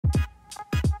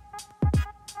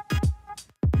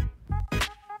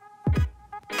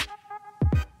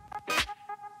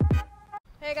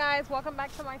Hey guys, welcome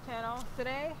back to my channel.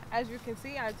 Today, as you can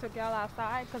see, I took y'all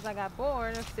outside because I got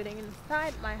bored of sitting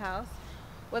inside my house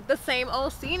with the same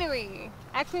old scenery.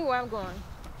 Actually, where I'm going.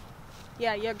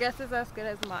 Yeah, your guess is as good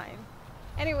as mine.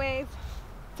 Anyways,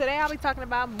 today I'll be talking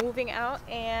about moving out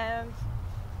and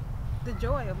the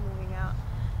joy of moving out.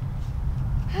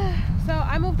 So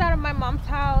I moved out of my mom's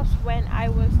house when I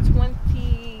was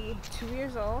 22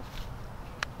 years old,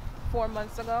 4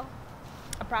 months ago,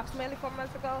 approximately 4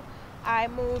 months ago. I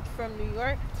moved from New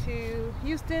York to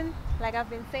Houston, like I've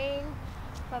been saying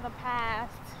for the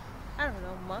past, I don't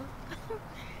know, month.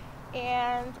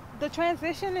 And the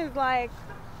transition is like,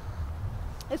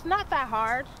 it's not that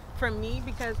hard for me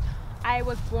because I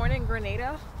was born in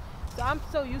Grenada. So I'm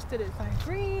so used to this, like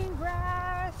green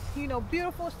grass, you know,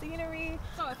 beautiful scenery.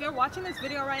 So if you're watching this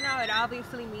video right now, it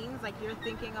obviously means like you're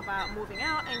thinking about moving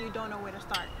out and you don't know where to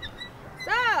start.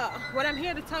 So what I'm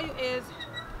here to tell you is,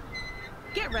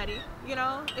 get ready. You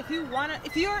know, if you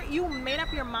made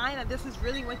up your mind that this is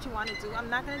really what you want to do, I'm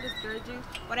not going to discourage you.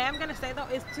 What I am going to say though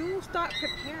is to start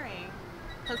preparing,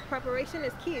 because preparation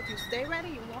is key. If you stay ready,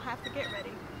 you won't have to get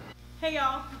ready. Hey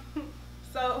y'all.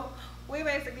 So we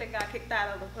basically got kicked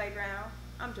out of the playground.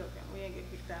 I'm joking, we didn't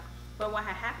get kicked out. But what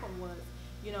had happened was,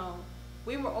 you know,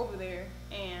 we were over there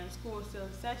and school was still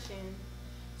in session.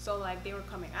 So like they were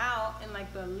coming out and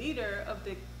like the leader of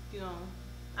the, you know,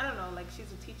 I don't know, like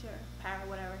she's a teacher, parent,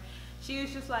 whatever. She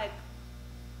was just like,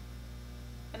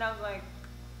 and I was like,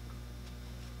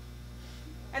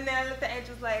 and then I looked at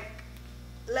Angel like,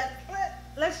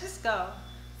 let's just go.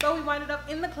 So we winded up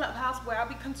in the clubhouse where I'll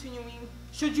be continuing.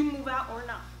 Should you move out or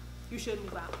not? You should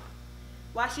move out.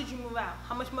 Why should you move out?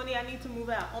 How much money I need to move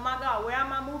out? Oh my God, where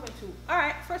am I moving to? All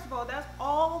right, first of all, that's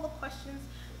all the questions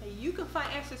that you can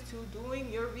find answers to doing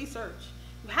your research.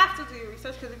 You have to do your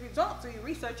research, because if you don't do your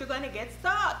research, you're going to get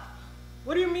stuck.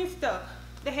 What do you mean stuck?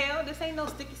 The hell? This ain't no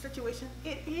sticky situation.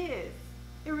 It is.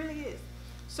 It really is.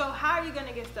 So how are you going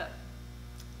to get stuck?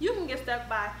 You can get stuck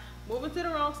by moving to the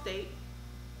wrong state,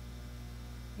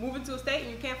 moving to a state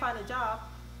and you can't find a job.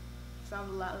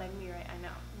 Sounds a lot like me, right? I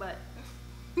know. But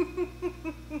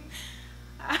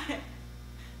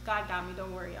God got me.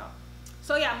 Don't worry, y'all.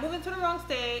 So yeah, moving to the wrong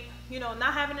state, you know,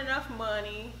 not having enough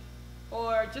money,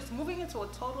 or just moving into a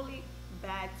totally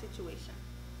bad situation.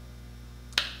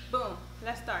 Boom,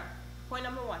 let's start. Point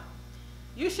number one.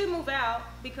 You should move out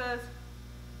because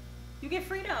you get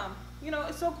freedom. You know,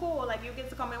 it's so cool. Like you get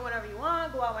to come in whenever you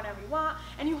want, go out whenever you want,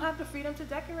 and you have the freedom to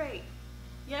decorate.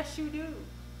 Yes, you do.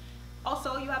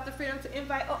 Also, you have the freedom to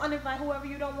invite or uninvite whoever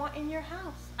you don't want in your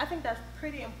house. I think that's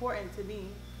pretty important to me,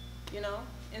 you know?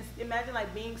 And imagine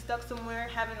like being stuck somewhere,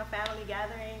 having a family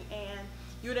gathering, and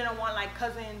you didn't want like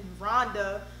cousin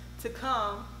Rhonda to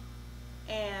come,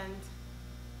 and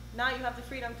now you have the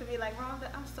freedom to be like, Rhonda,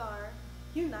 I'm sorry,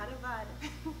 you're not invited.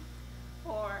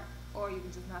 or you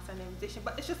can just not send an invitation.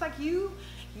 But it's just like you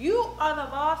are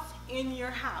the boss in your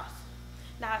house.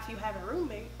 Now if you have a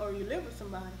roommate or you live with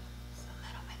somebody, it's a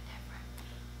little bit different.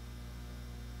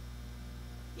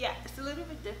 Yeah, it's a little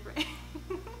bit different.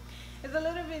 It's a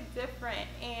little bit different,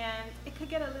 and it could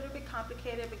get a little bit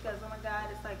complicated because, oh my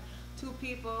God, it's like two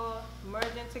people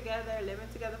merging together, living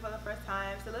together for the first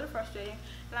time. It's a little frustrating,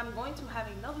 and I'm going to have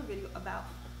another video about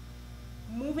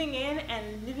moving in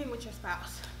and living with your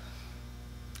spouse.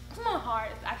 It's not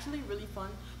hard, it's actually really fun,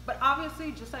 but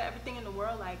obviously, just like everything in the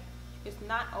world, like, it's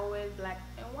not always black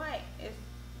and white. It's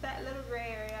that little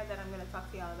gray area that I'm going to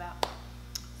talk to y'all about.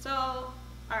 So, all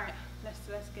right, let's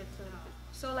get to it.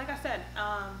 So like I said,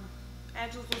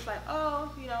 Angela was like,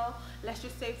 oh, you know, let's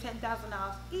just save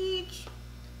 $10,000 each,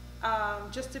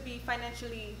 just to be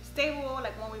financially stable,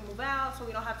 like when we move out, so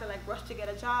we don't have to like rush to get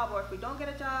a job, or if we don't get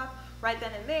a job right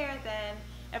then and there, then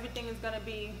everything is gonna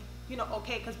be, you know,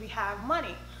 okay, because we have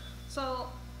money. So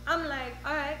I'm like,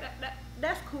 all right,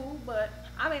 that's cool, but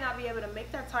I may not be able to make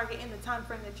that target in the time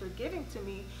frame that you're giving to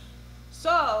me,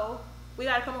 so we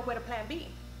gotta come up with a plan B.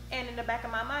 And in the back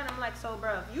of my mind, I'm like, so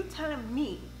bro, you telling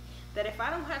me that if I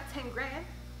don't have 10 grand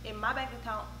in my bank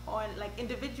account, or like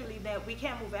individually, that we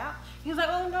can't move out? He's like,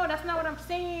 oh no, that's not what I'm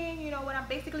saying. You know, what I'm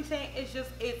basically saying is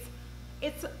just,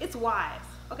 it's wise,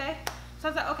 okay? So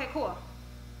I was like, okay, cool.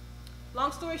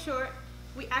 Long story short,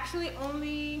 we actually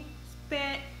only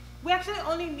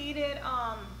needed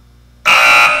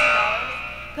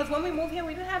because when we moved here,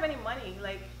 we didn't have any money.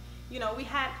 Like, you know, we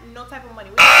had no type of money.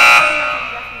 We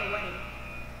had nothing from the wedding.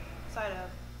 Sorry to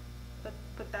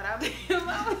put that out there.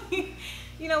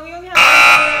 You know, we only had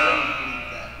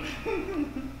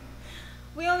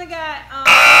we only got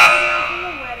from the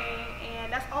wedding,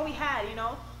 and that's all we had. You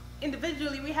know,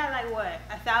 individually we had like what,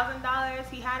 $1,000.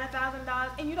 He had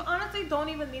 $1,000, and you honestly don't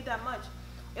even need that much.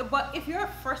 But if you're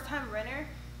a first time renter,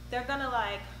 they're gonna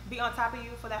like be on top of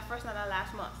you for that first and that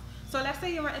last month. So let's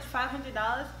say your rent is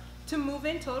 $500. To move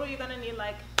in total, you're gonna need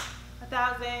like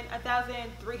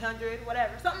 1,300,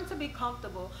 whatever, something to be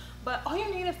comfortable. But all you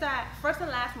need is that first and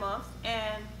last month,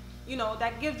 and you know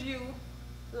that gives you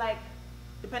like,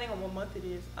 depending on what month it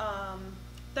is,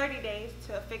 30 days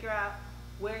to figure out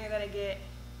where you're gonna get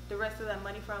the rest of that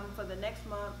money from for the next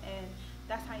month, and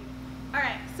that's how you. All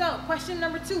right, so question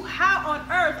number 2, how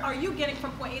on earth are you getting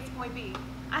from point A to point B?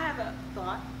 I have a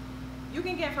thought. You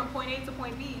can get from point A to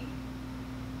point B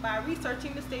by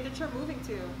researching the state that you're moving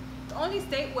to. The only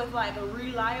state with like a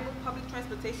reliable public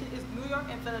transportation is New York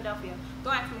and Philadelphia.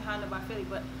 Don't ask me how I know about Philly,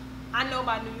 but I know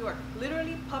about New York.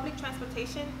 Literally, public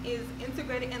transportation is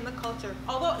integrated in the culture.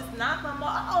 Although it's not the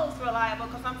most reliable,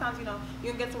 because sometimes, you know,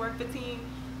 you can get to work 10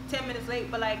 minutes late,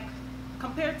 but like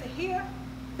compared to here,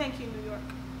 thank you, New York.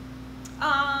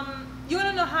 You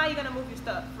wanna know how you're gonna move your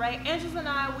stuff, right? Angels and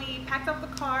I, we packed up the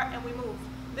car and we moved.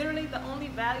 Literally, the only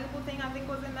valuable thing I think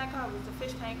was in that car was the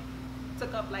fish tank.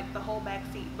 Took up like the whole back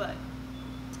seat, but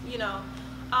you know,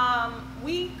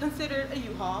 we considered a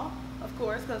U-Haul, of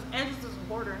course, because Andrews is a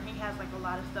hoarder and he has like a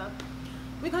lot of stuff.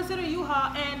 We considered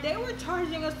U-Haul, and they were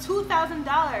charging us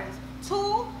 $2,000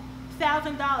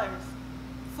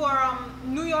 for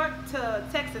New York to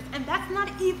Texas, and that's not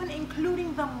even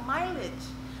including the mileage.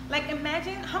 Like,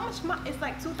 imagine how much it's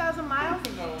like 2,000 miles.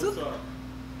 No,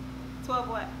 12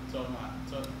 what? 12 miles.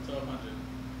 1,200.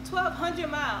 1,200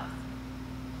 miles.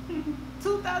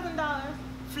 $2,000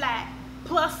 flat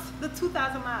plus the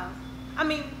 2,000 miles. I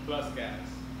mean, plus gas.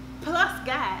 Plus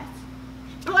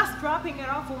dropping it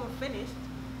off when we're finished.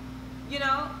 You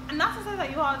know, and not to say that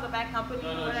U-Haul is a bad company.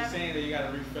 No, just saying that you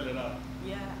gotta refill it up.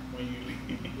 Yeah. When you leave,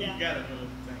 you gotta fill up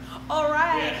the tank. All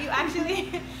right, yeah. You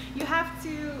actually you have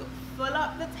to fill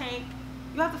up the tank.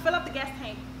 You have to fill up the gas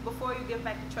tank before you give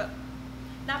back the truck.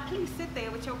 Now, please sit there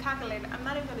with your calculator. I'm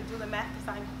not even going to do the math because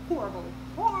I'm horrible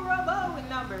with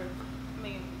numbers. I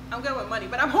mean, I'm good with money,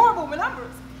 but I'm horrible with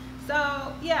numbers.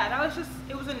 So, yeah, that was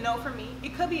it was a no for me.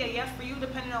 It could be a yes for you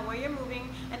depending on where you're moving.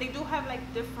 And they do have, like,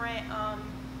 different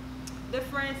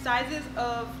sizes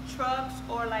of trucks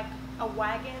or, like, a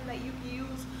wagon that you can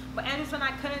use. But Anderson and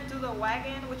I couldn't do the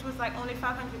wagon, which was, like, only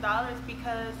 $500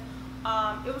 because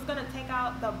it was going to take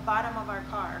out the bottom of our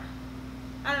car.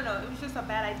 I don't know, it was just a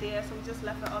bad idea, so we just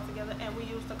left it all together and we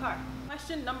used the car.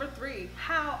 Question number 3,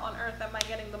 how on earth am I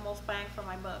getting the most bang for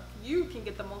my buck? You can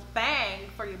get the most bang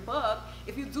for your buck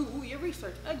if you do your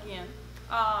research. Again,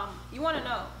 you want to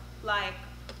know, like,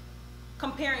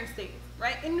 comparing states,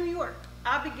 right? In New York,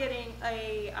 I'll be getting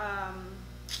a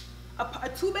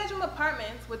 2-bedroom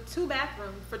apartment with 2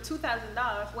 bathrooms for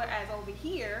 $2,000, whereas over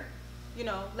here, you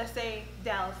know, let's say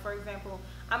Dallas, for example,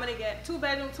 I'm gonna get 2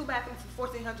 bedrooms, 2 bathrooms for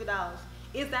 $1,400.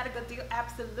 Is that a good deal?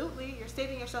 Absolutely. You're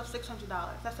saving yourself $600.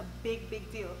 That's a big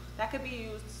deal. That could be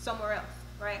used somewhere else,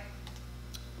 right?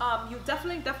 You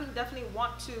definitely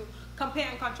want to compare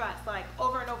and contrast, like,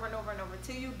 over and over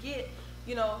till you get,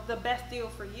 you know, the best deal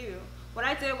for you. What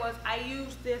I did was I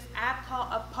used this app called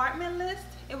Apartment List.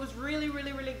 It was really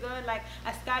good. Like,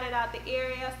 I scouted out the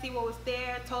area, see what was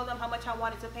there, told them how much I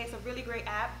wanted to pay. It's a really great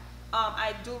app.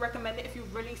 I do recommend it if you're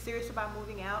really serious about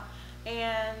moving out.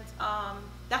 And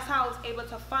that's how I was able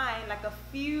to find like a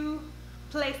few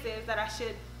places that I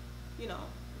should, you know,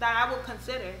 that I would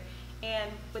consider.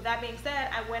 And with that being said,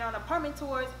 I went on apartment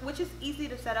tours, which is easy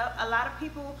to set up. A lot of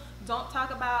people don't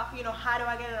talk about, you know, how do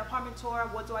I get an apartment tour?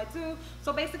 What do I do?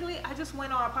 So basically, I just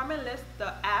went on Apartment List,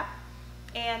 the app,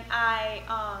 and I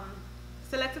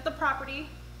selected the property,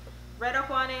 read up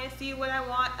on it, see what I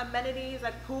want, amenities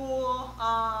like pool,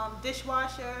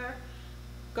 dishwasher,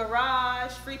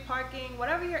 garage, free parking,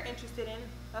 whatever you're interested in.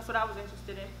 That's what I was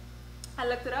interested in. I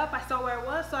looked it up, I saw where it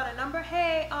was, saw the number.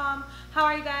 Hey, how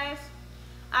are you guys?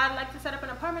 I'd like to set up an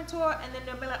apartment tour, and then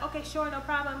they'll be like, okay, sure, no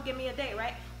problem, give me a day,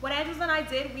 right? What Angels and I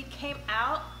did, we came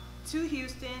out to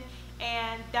Houston,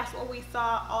 and that's where we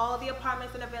saw all the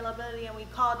apartments and availability, and we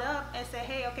called up and said,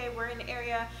 hey, okay, we're in the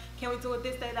area, can we do it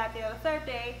this day, that day, or the third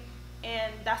day?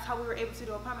 And that's how we were able to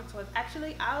do apartment tours.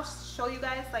 Actually, I'll show you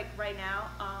guys, like, right now,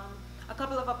 a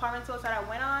couple of apartment tours that I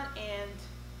went on, and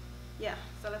yeah,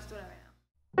 so let's do that right now.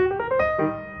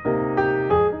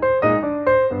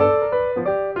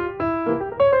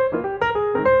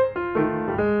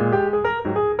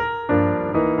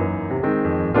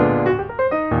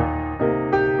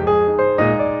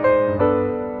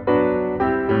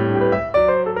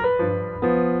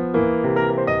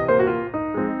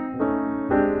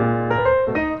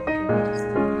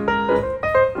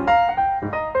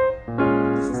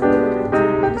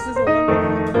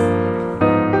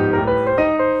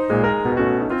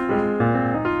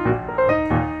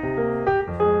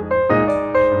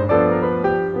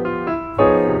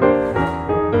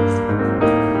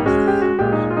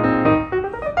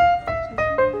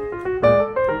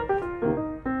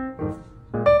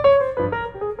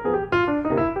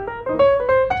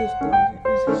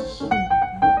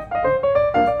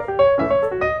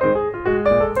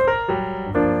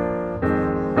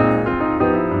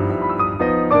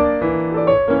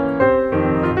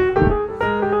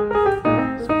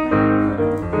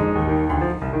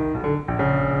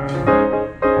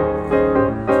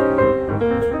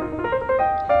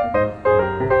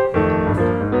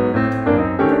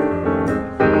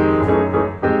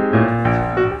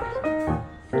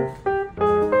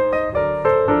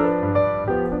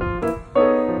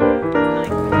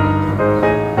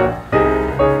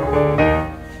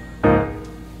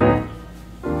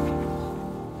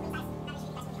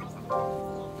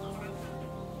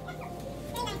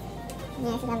 Yeah,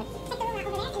 this is lovely. Check the room out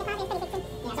over there, and the closet is pretty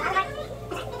big too. Yeah, so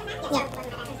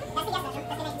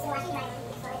all of our...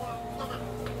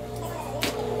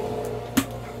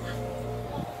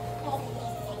 Yeah.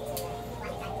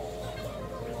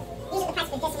 That's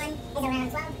the guest bedroom. That's the nice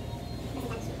washing dryer.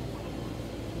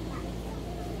 Usually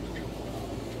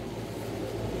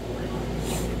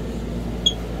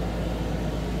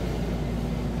the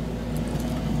price for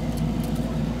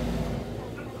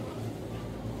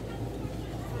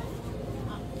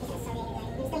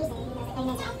this one is around 12.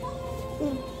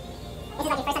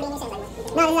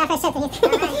 No, this is our first trip to Houston.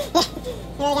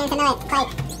 Yeah, we're really getting to know it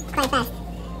quite fast.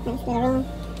 Nice little room.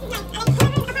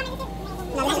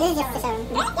 No, this is just a showroom.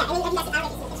 Yeah, and then you guys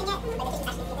already seen the kitchen yet, but the kitchen's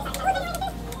actually this side. So let me know.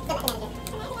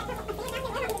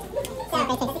 So,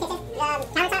 okay, so this is the kitchen. The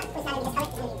countertop was not even discolored,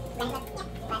 it's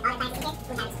going to be regular. But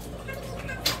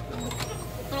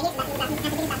all the appliances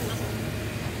here, we have. And right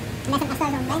here, so that's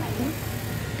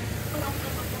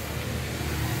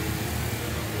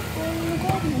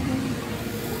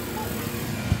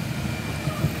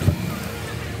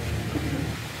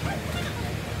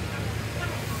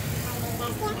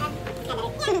bathroom,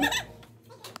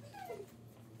 that's the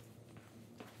biggest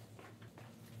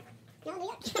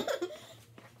bathroom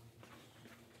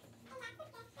actually. And that's a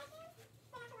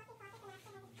storage room,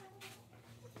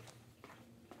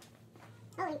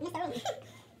 right? Oh, we missed the room.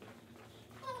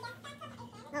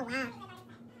 Oh, wow.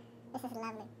 This is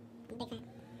lovely. I'm a big fan.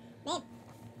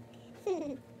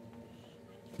 Babe.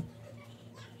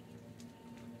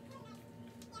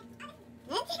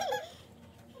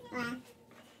 Wow.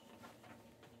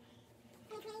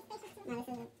 No, this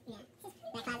isn't, yeah.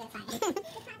 That closet is fine.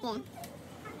 Yeah.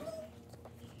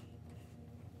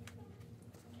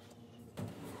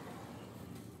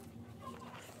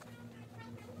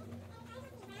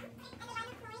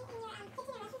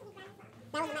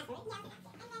 That was a master, right?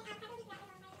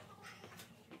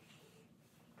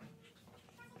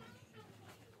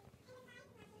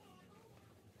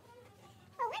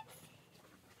 Oh, what?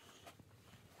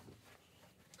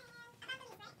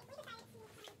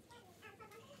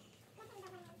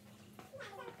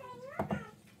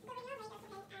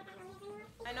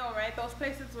 I know, right? Those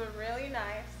places were really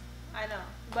nice. I know.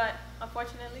 But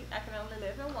unfortunately, I can only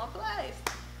live in one place.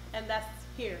 And that's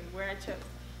here, where I chose.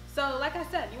 So, like I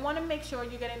said, you want to make sure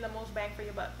you're getting the most bang for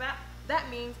your buck. That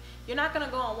means you're not going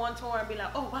to go on one tour and be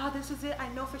like, oh, wow, this is it. I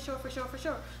know for sure.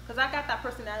 Because I got that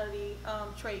personality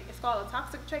trait. It's called a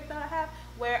toxic trait that I have,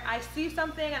 where I see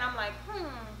something and I'm like,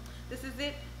 this is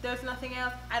it. There's nothing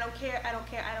else. I don't care.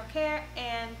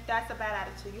 And that's a bad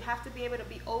attitude. You have to be able to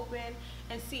be open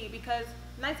and see, because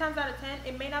 9 times out of 10,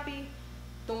 it may not be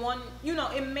the one,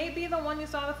 it may be the one you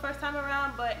saw the first time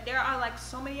around, but there are like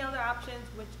so many other options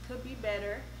which could be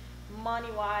better,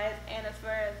 money-wise, and as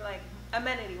far as like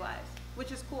amenity-wise,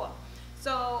 which is cool.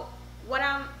 So what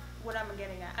I'm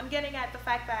getting at? I'm getting at the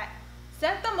fact that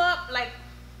set them up, like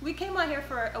we came out here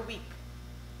for a week.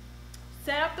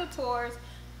 Set up the tours,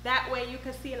 that way you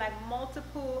can see like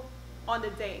multiple on the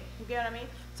day. You get what I mean?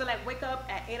 So like wake up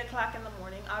at 8 o'clock in the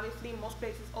morning. Obviously most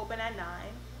places open at 9.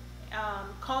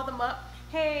 Call them up.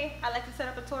 Hey, I'd like to set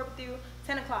up a tour with you.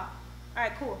 10 o'clock. All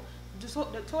right, cool. Just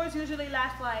the tours usually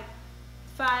last like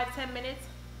 5-10 minutes.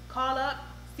 Call up,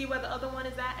 see where the other one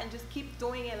is at, and just keep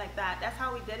doing it like that. That's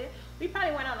how we did it. We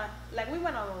probably went on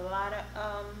a lot of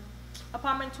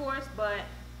apartment tours, but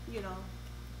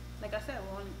like I said,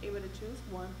 we're only able to choose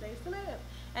one place to live,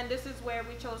 and this is where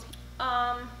we chose.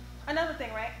 Another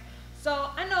thing, right?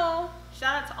 So I know,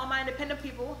 shout out to all my independent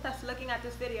people that's looking at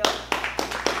this video.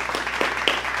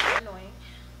 Annoying,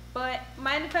 but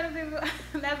my independent people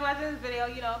that's watching this video,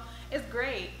 it's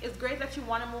great. It's great that you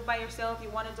want to move by yourself, you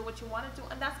want to do what you want to do,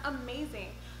 and that's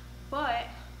amazing. But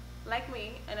like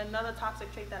me, and another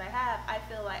toxic trait that I have, I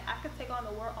feel like I could take on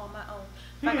the world on my own.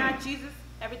 If I got Jesus,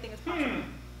 everything is possible.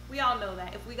 We all know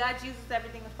that. If we got Jesus,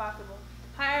 everything is possible.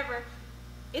 However,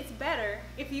 it's better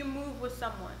if you move with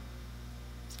someone.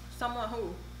 Someone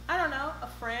who, I don't know, a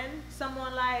friend,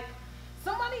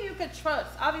 somebody you could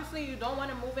trust. Obviously, you don't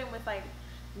want to move in with like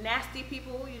nasty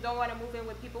people. You don't want to move in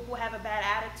with people who have a bad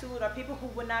attitude, or people who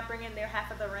would not bring in their half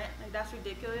of the rent. Like, that's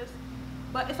ridiculous.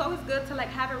 But it's always good to like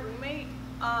have a roommate,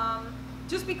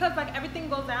 just because like everything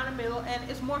goes down the middle and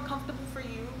it's more comfortable for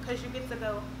you, because you get to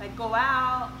go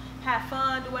out, have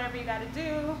fun, do whatever you got to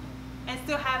do, and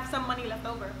still have some money left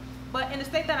over. But in the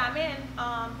state that I'm in,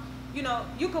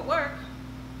 you could work,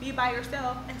 be by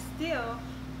yourself, and still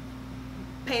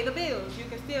pay the bills. You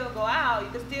can still go out, you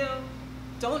can still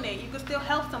donate, you can still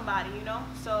help somebody,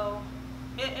 so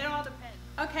it all depends.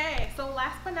 Okay, so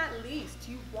last but not least,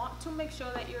 you want to make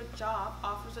sure that your job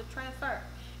offers a transfer.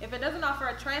 If it doesn't offer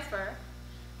a transfer,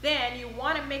 then you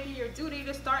want to make it your duty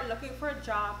to start looking for a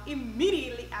job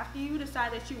immediately after you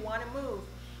decide that you want to move.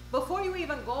 Before you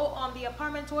even go on the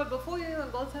apartment tour, before you even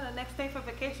go to the next day for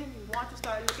vacation, you want to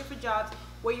start looking for jobs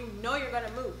where you know you're going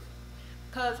to move.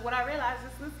 Because what I realized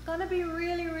is it's going to be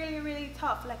really, really, really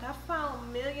tough. Like, I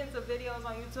found millions of videos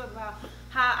on YouTube about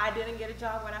how I didn't get a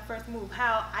job when I first moved,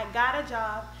 how I got a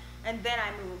job and then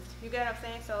I moved. You get what I'm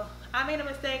saying? So I made a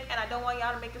mistake and I don't want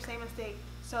y'all to make the same mistake.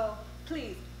 So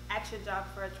please ask your job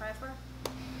for a transfer.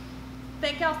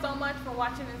 Thank y'all so much for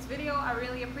watching this video. I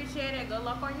really appreciate it. Good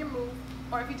luck on your move.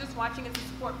 Or if you're just watching it to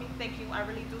support me, thank you. I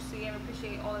really do see and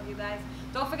appreciate all of you guys.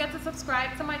 Don't forget to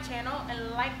subscribe to my channel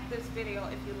and like this video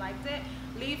if you liked it.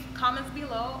 Leave comments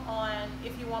below on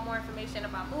if you want more information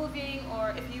about moving,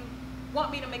 or if you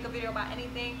want me to make a video about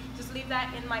anything, just leave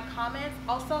that in my comments.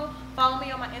 Also, follow me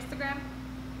on my Instagram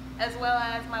as well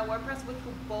as my WordPress, which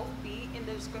will both be in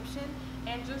the description.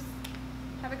 And just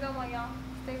have a good one, y'all.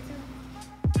 Stay tuned.